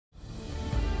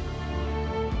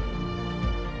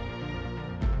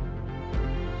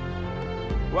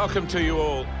Welcome to you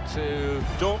all to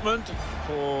Dortmund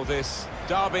for this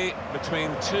derby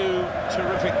between two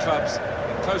terrific clubs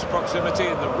in close proximity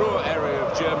in the Ruhr area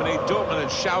of Germany. Dortmund and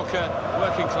Schalke,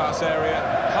 working class area,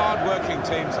 hard-working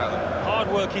teams, Alan.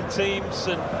 Hard-working teams,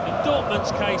 and in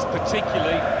Dortmund's case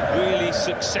particularly, really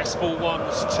successful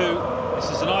ones too.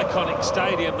 This is an iconic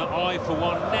stadium that I, for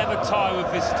one, never tire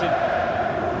of visiting.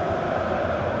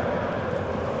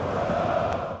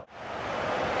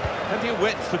 Plenty of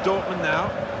width for Dortmund now.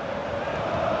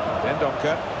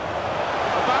 Dendoncker.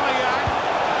 Aubameyang.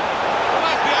 Well,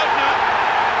 that's the opener.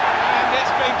 And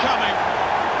it's been coming.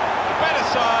 The better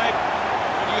side.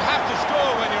 And you have to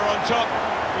score when you're on top.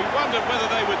 We wondered whether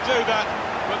they would do that,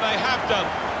 but they have done.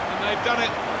 And they've done it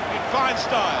in fine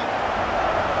style.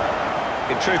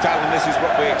 In truth, Alan, this is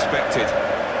what we expected.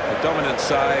 The dominant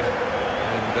side,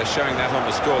 and they're showing that on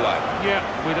the scoreline. Yeah,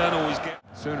 we don't always get...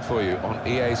 Soon for you on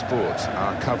EA Sports,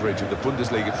 our coverage of the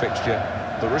Bundesliga fixture,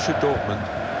 Borussia Dortmund,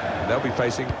 and they'll be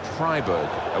facing Freiburg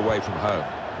away from home.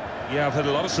 Yeah, I've had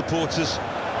a lot of supporters.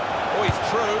 Oh, he's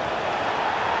through.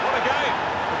 What a game.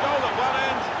 A goal at one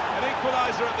end, an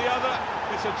equaliser at the other.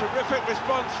 It's a terrific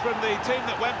response from the team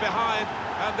that went behind,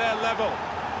 and they're level.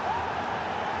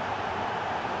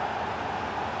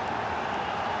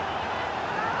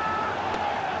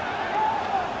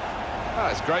 Oh,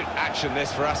 it's great action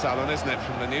this for us, Alan, isn't it,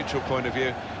 from the neutral point of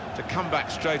view, to come back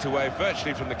straight away,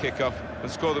 virtually from the kick-off, and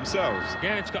score themselves.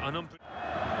 Yeah, it's got an...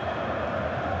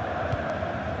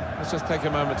 Let's just take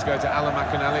a moment to go to Alan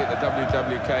McInally at the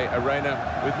WWK Arena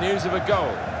with news of a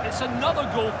goal. It's another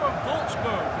goal for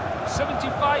Wolfsburg.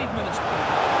 75 minutes.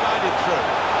 Guided through.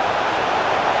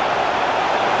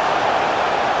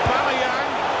 Aubameyang.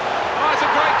 Oh, it's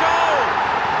a great goal!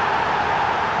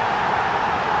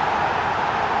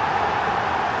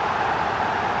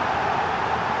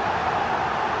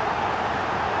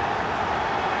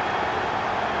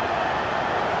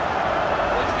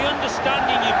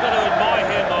 Understanding you've got to admire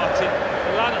here, Martin.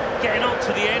 The lad getting on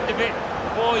to the end of it.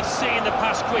 The boy seeing the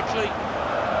pass quickly.